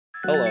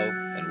Hello,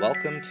 and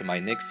welcome to my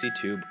Nixie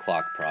Tube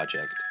Clock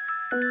project.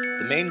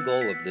 The main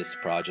goal of this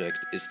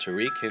project is to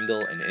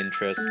rekindle an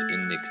interest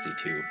in Nixie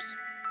tubes.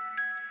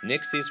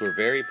 Nixies were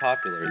very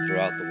popular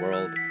throughout the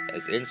world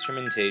as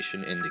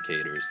instrumentation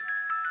indicators.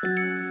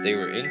 They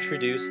were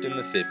introduced in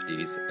the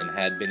 50s and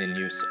had been in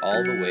use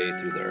all the way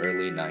through the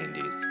early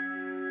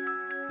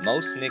 90s.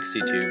 Most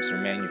Nixie tubes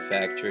are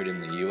manufactured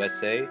in the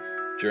USA,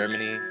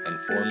 Germany, and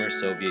former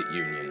Soviet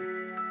Union.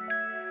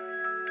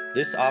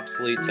 This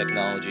obsolete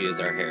technology is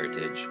our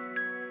heritage.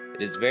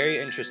 It is very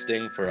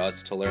interesting for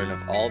us to learn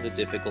of all the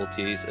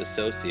difficulties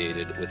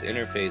associated with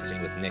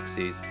interfacing with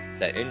Nixies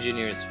that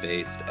engineers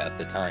faced at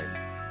the time.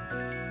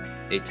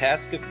 A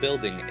task of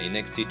building a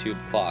Nixie tube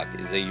clock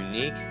is a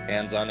unique,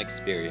 hands-on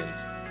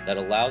experience that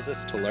allows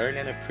us to learn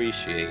and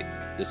appreciate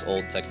this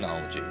old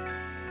technology.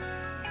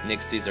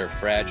 Nixies are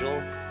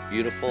fragile,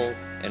 beautiful,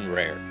 and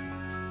rare.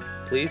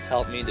 Please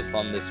help me to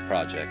fund this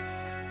project.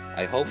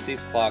 I hope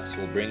these clocks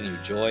will bring you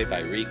joy by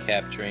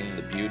recapturing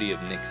the beauty of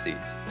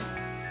Nixies.